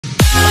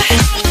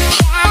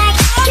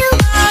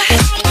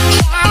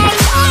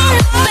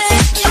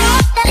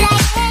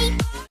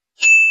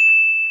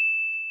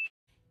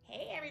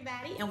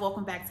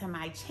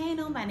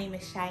channel. My name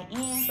is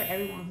Cheyenne. For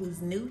everyone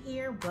who's new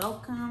here,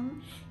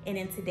 welcome. And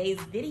in today's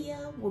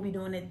video, we'll be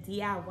doing a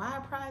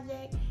DIY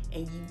project,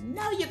 and you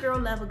know your girl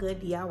love a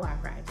good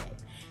DIY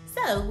project.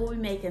 So we'll be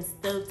making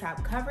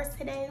stovetop covers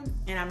today,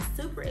 and I'm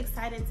super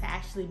excited to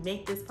actually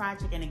make this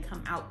project and it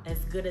come out as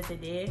good as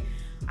it did.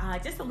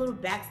 Just a little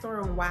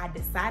backstory on why I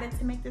decided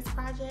to make this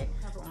project.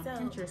 On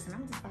Pinterest, and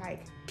I'm just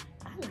like,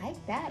 I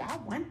like that, I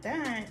want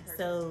that.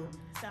 So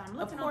I'm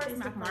looking on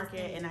Facebook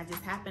Market, and I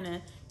just happen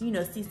to,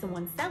 see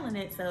someone selling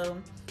it.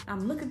 So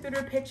I'm looking through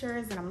their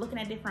pictures and I'm looking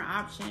at different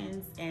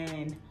options,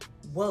 and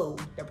whoa,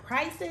 the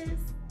prices,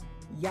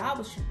 y'all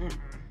was,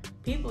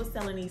 people are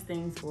selling these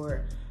things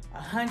for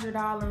 $100,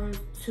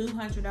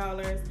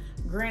 $200.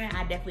 Granted,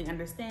 I definitely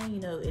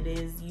understand, it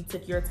is, you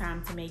took your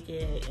time to make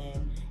it,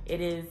 and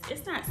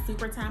it's not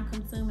super time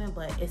consuming,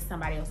 but it's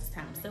somebody else's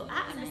time. So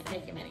I understand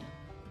making money.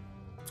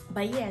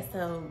 But yeah,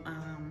 so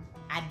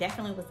I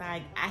definitely was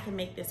like, I can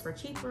make this for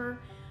cheaper.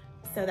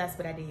 So that's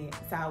what I did.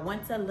 So I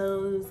went to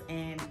Lowe's,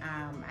 and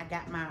I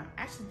got my,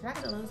 actually, did I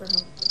go to Lowe's or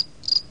no?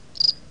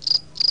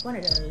 One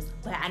of those.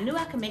 But I knew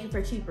I could make it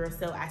for cheaper.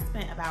 So I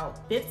spent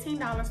about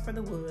 $15 for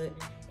the wood,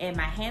 and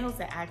my handles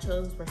that I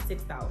chose were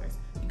 $6.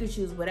 You can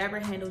choose whatever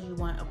handles you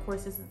want. Of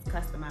course, this is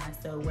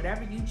customized. So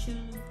whatever you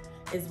choose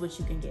is what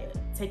you can get.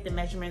 Take the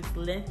measurements,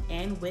 length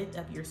and width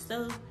of your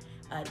stove.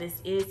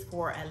 This is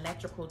for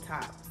electrical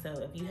top. So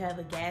if you have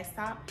a gas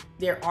top,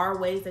 there are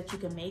ways that you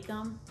can make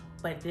them,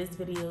 but this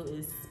video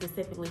is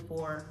specifically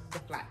for the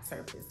flat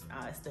surface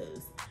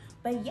stoves.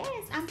 But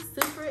yes, I'm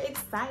super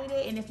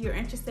excited. And if you're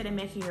interested in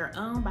making your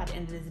own by the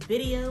end of this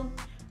video,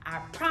 I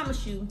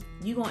promise you,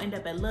 you're gonna end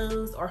up at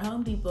Lowe's or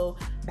Home Depot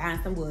buying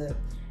some wood.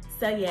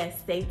 So yes,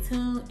 stay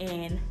tuned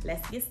and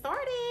let's get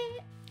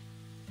started.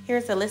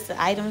 Here's a list of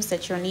items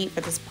that you'll need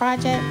for this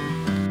project.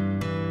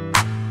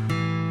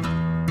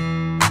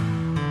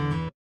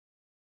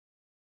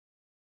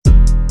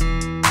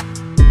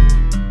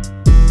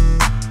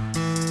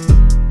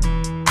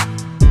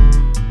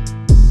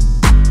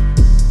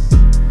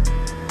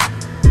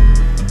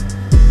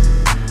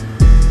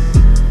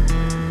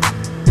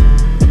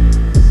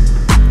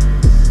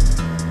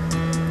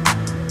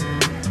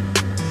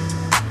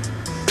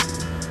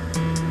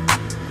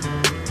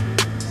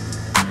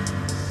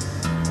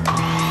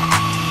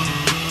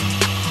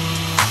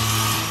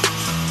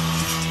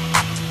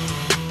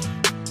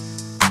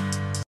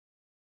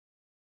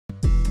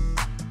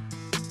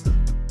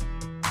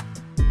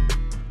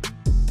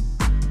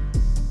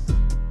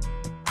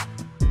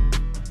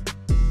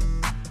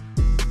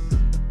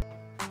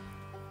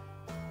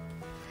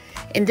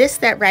 In this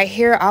step right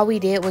here, all we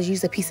did was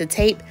use a piece of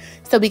tape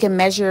so we can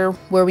measure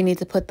where we need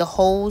to put the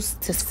holes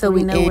to screw in. So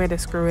we know where to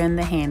screw in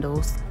the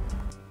handles.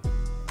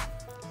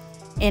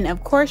 And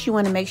of course, you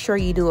want to make sure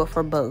you do it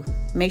for both.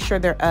 Make sure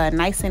they're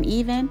nice and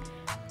even,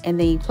 and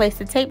then you place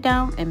the tape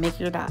down and make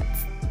your dots.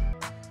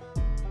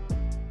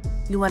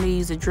 You want to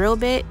use a drill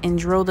bit and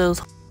drill those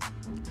holes.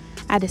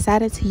 I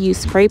decided to use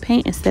spray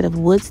paint instead of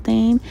wood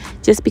stain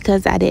just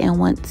because I didn't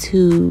want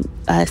to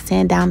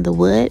sand down the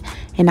wood.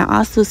 And I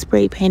also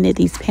spray painted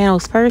these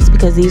panels first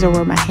because these are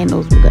where my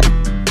handles will go.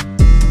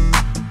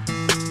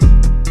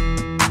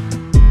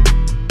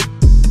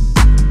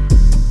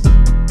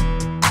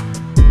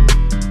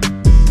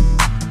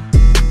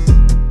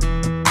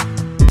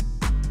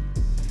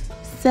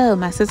 So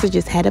my sister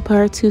just had to put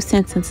her 2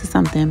 cents into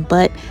something,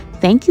 but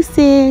thank you,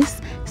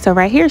 sis. So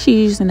right here she's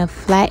using a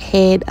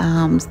flathead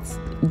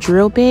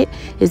drill bit.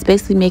 Is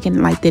basically making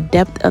like the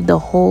depth of the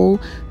hole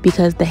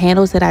because the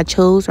handles that I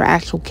chose are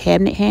actual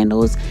cabinet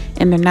handles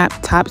and they're not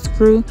top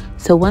screw.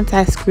 So once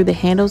I screw the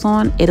handles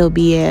on, it'll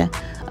be a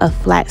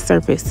flat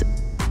surface.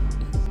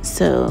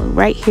 So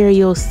right here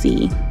you'll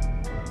see.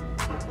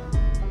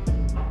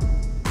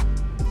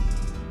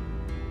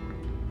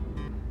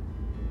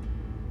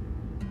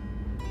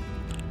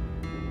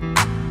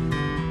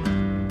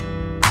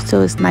 So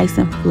it's nice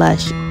and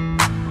flush.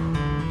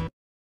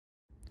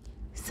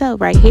 So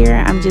right here,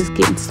 I'm just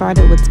getting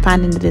started with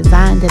finding the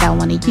design that I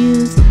want to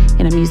use,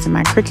 and I'm using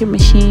my Cricut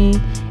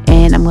machine,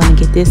 and I'm going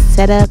to get this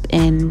set up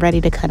and ready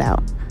to cut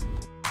out.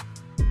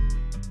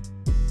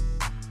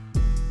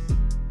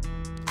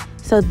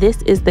 So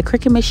this is the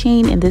Cricut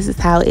machine, and this is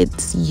how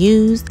it's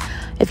used.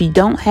 If you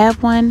don't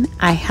have one,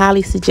 I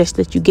highly suggest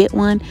that you get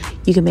one.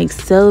 You can make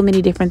so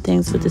many different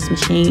things with this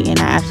machine, and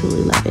I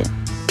absolutely love it.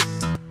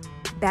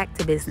 Back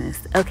to business.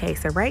 Okay,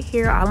 so right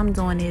here all I'm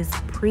doing is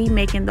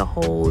pre-making the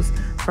holes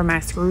for my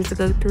screws to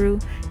go through.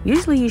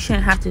 Usually you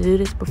shouldn't have to do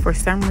this, but for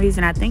some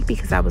reason, I think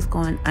because I was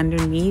going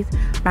underneath,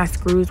 my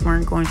screws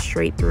weren't going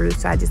straight through,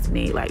 so I just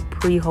made like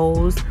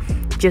pre-holes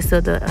just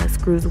so the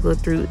screws will go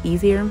through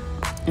easier.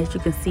 As you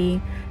can see,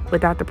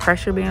 without the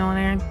pressure being on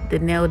there, the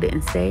nail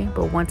didn't stay,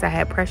 but once I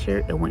had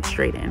pressure, it went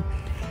straight in.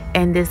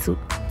 And this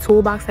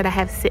toolbox that I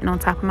have sitting on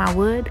top of my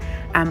wood,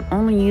 I'm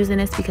only using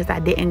this because I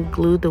didn't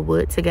glue the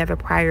wood together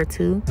prior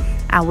to.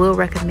 I will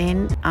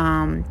recommend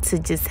to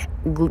just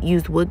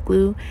use wood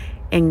glue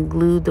and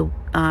glue the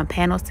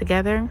panels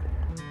together.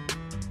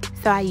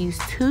 So I use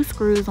 2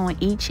 screws on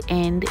each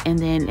end, and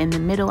then in the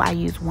middle I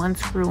use 1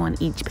 screw on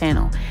each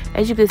panel.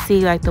 As you can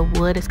see, like the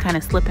wood is kind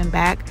of slipping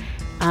back.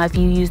 If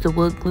you use the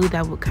wood glue,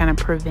 that would kind of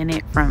prevent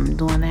it from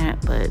doing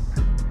that, but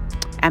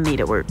I made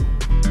it work.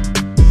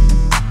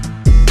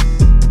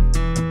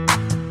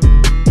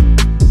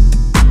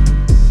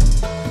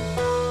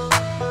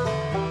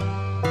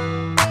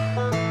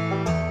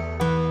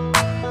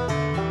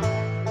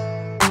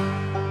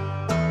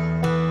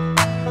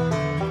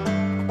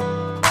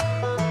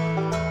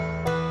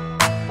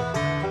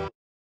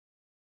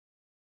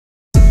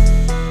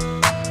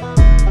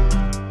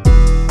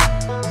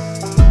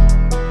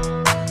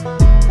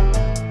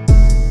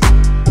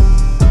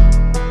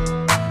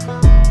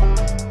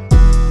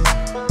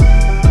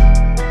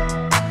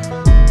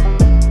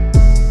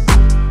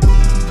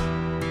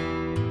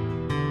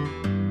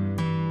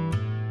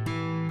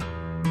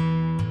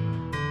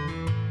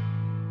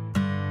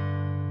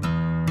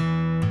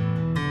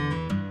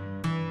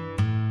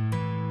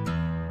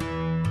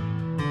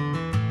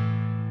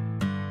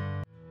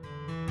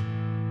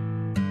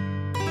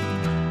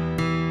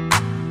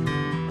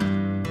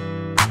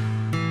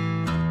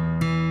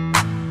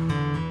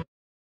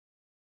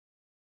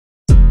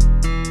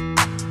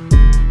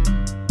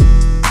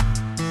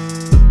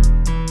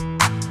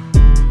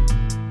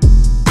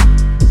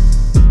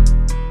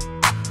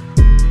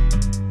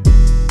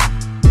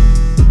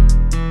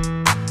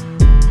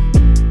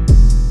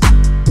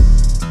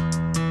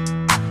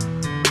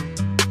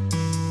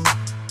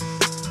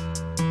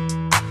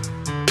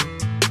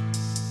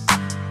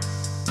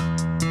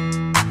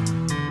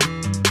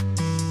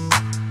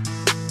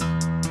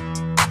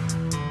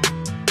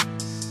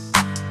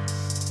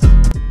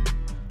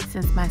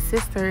 Since my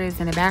sister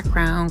is in the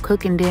background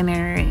cooking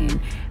dinner and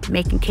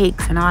making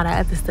cakes and all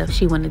that other stuff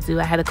she wanted to do,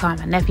 I had to call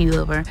my nephew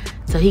over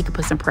so he could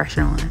put some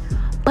pressure on.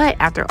 But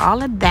after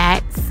all of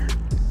that,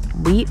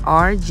 we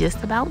are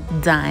just about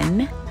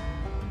done.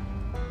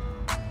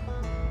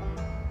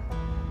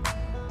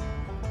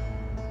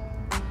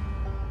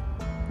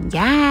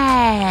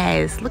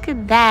 Yes, look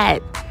at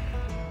that.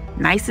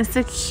 Nice and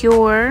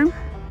secure.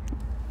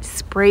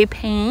 Spray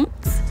paint.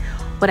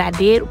 What I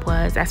did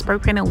was I spray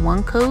painted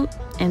 1 coat,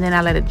 and then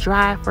I let it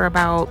dry for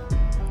about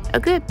a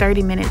good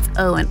 30 minutes.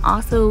 Oh, and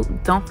also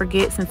don't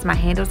forget, since my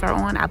handles are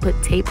on, I put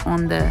tape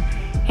on the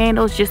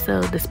handles just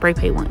so the spray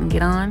paint wouldn't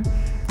get on.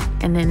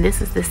 And then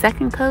this is the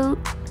 2nd coat.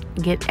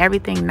 Get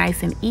everything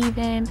nice and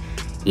even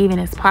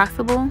as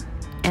possible.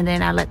 And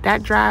then I let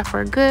that dry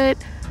for a good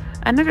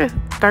another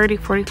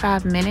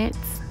 30-45 minutes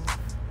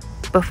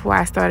before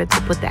I started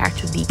to put the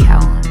actual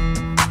decal on.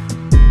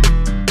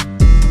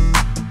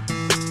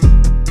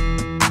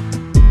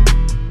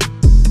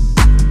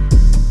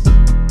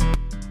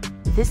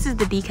 This is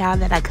the decal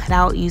that I cut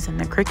out using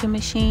the Cricut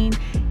machine.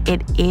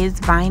 It is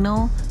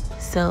vinyl,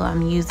 so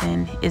I'm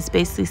using, it's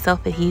basically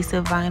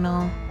self-adhesive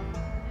vinyl,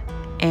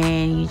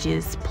 and you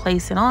just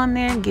place it on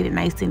there, get it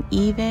nice and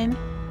even,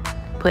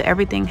 put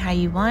everything how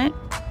you want,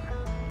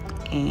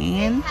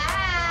 and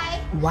hi.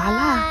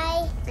 Voila.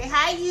 Hi. Say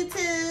hi,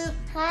 YouTube.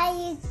 Hi,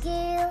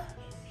 YouTube.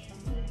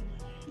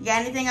 You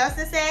got anything else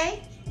to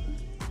say?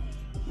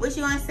 What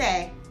you want to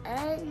say?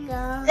 I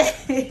know.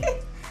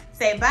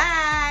 Say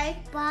bye.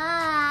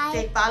 Bye.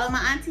 Say follow my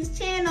auntie's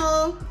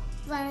channel.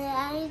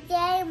 Bye.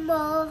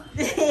 Table.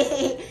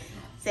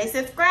 Say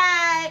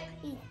subscribe.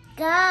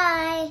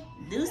 Guy.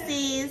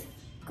 Deuces.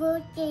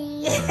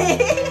 Cookie.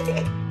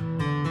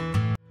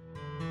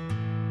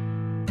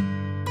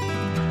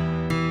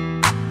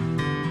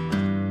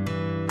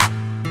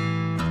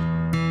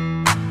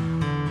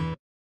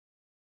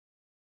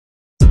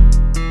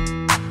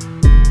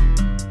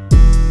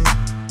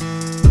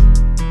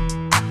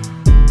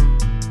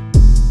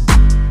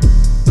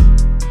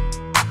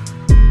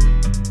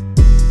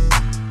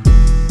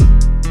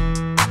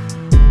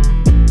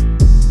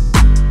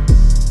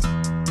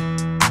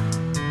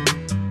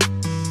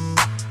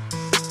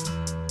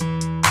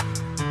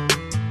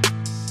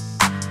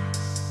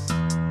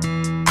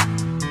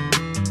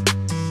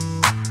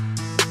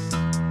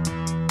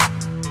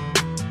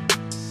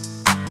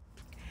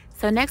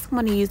 So next I'm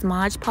going to use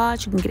Mod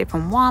Podge. You can get it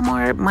from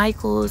Walmart,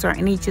 Michael's, or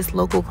any just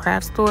local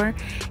craft store.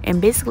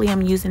 And basically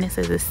I'm using this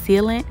as a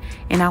sealant.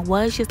 And I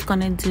was just going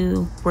to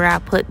do where I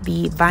put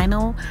the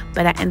vinyl,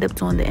 but I ended up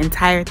doing the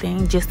entire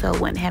thing just so it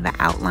wouldn't have an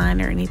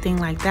outline or anything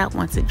like that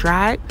once it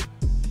dried.